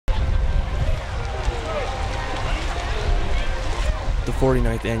The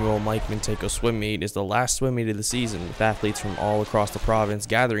 49th annual Mintenko swim meet is the last swim meet of the season, with athletes from all across the province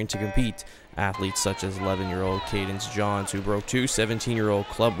gathering to compete. Athletes such as 11-year-old Cadence Johns, who broke two 17-year-old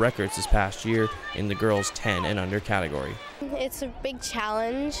club records this past year in the girls 10 and under category. It's a big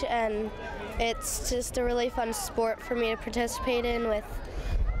challenge, and it's just a really fun sport for me to participate in with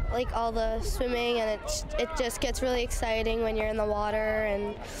like all the swimming, and it just gets really exciting when you're in the water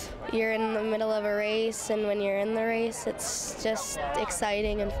and you're in the middle of a race, and when you're in the race it's just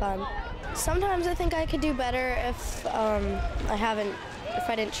exciting and fun. Sometimes I think I could do better if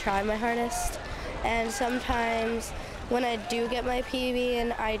I didn't try my hardest, and sometimes when I do get my PB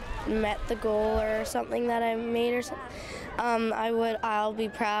and I met the goal or something that I made or something, I'll be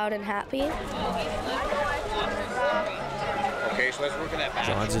proud and happy. Okay, so let's work on that.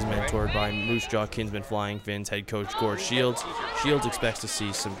 Johns is mentored by Moose Jaw Kinsman Flying Fins head coach Gord Shields. Shields expects to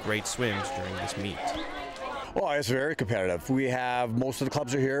see some great swims during this meet. Well, it's very competitive. We have, most of the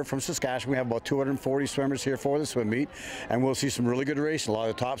clubs are here from Saskatchewan. We have about 240 swimmers here for the swim meet, and we'll see some really good racing. A lot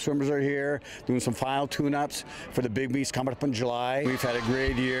of the top swimmers are here doing some final tune-ups for the big meets coming up in July. We've had a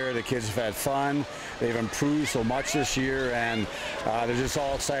great year. The kids have had fun. They've improved so much this year, and they're just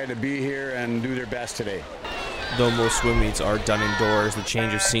all excited to be here and do their best today. Though most swim meets are done indoors, the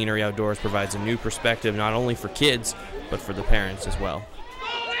change of scenery outdoors provides a new perspective not only for kids, but for the parents as well.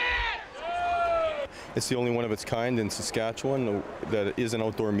 It's the only one of its kind in Saskatchewan that is an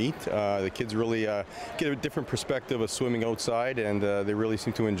outdoor meet. The kids really get a different perspective of swimming outside, and they really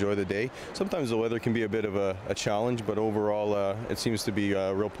seem to enjoy the day. Sometimes the weather can be a bit of a challenge, but overall it seems to be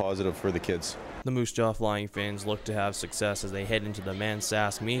real positive for the kids. The Moose Jaw Flying Fins look to have success as they head into the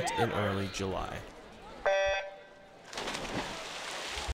Mansask meet in early July.